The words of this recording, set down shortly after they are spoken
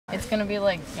gonna be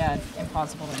like, yeah,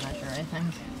 impossible to measure, I think.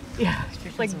 Yeah,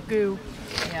 it's like goo.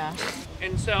 Yeah.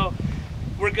 And so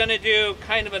we're going to do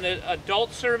kind of an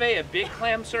adult survey, a big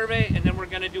clam survey, and then we're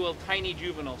going to do a tiny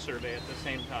juvenile survey at the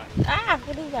same time. Ah,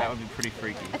 what is that? That would be pretty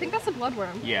freaky. I think that's a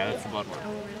bloodworm. Yeah, that's the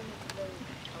bloodworm.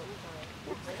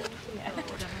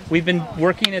 We've been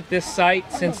working at this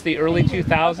site since the early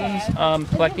 2000s,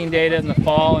 collecting data in the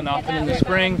fall and often in the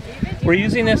spring. We're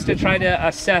using this to try to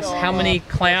assess how many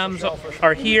clams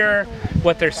are here,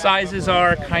 what their sizes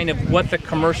are, kind of what the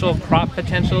commercial crop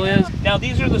potential is. Now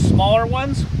these are the smaller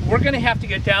ones. We're going to have to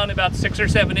get down about 6 or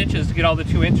 7 inches to get all the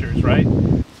 2 inchers, right?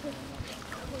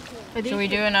 Should we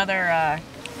do another,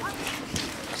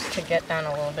 just to get down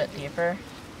a little bit deeper?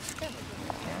 Yeah,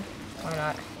 why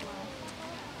not?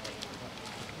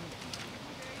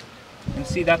 And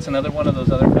see, that's another one of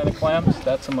those other kind of clams.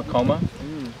 That's a Macoma.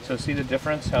 So see the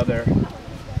difference, how they're,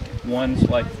 one's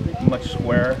like much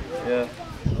squarer. Yeah.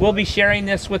 We'll be sharing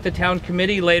this with the town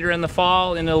committee later in the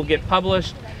fall, and it'll get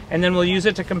published, and then we'll use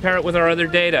it to compare it with our other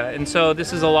data. And so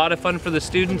this is a lot of fun for the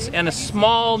students, and a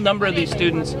small number of these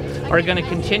students are going to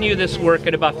continue this work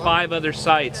at about 5 other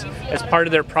sites as part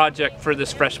of their project for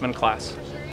this freshman class.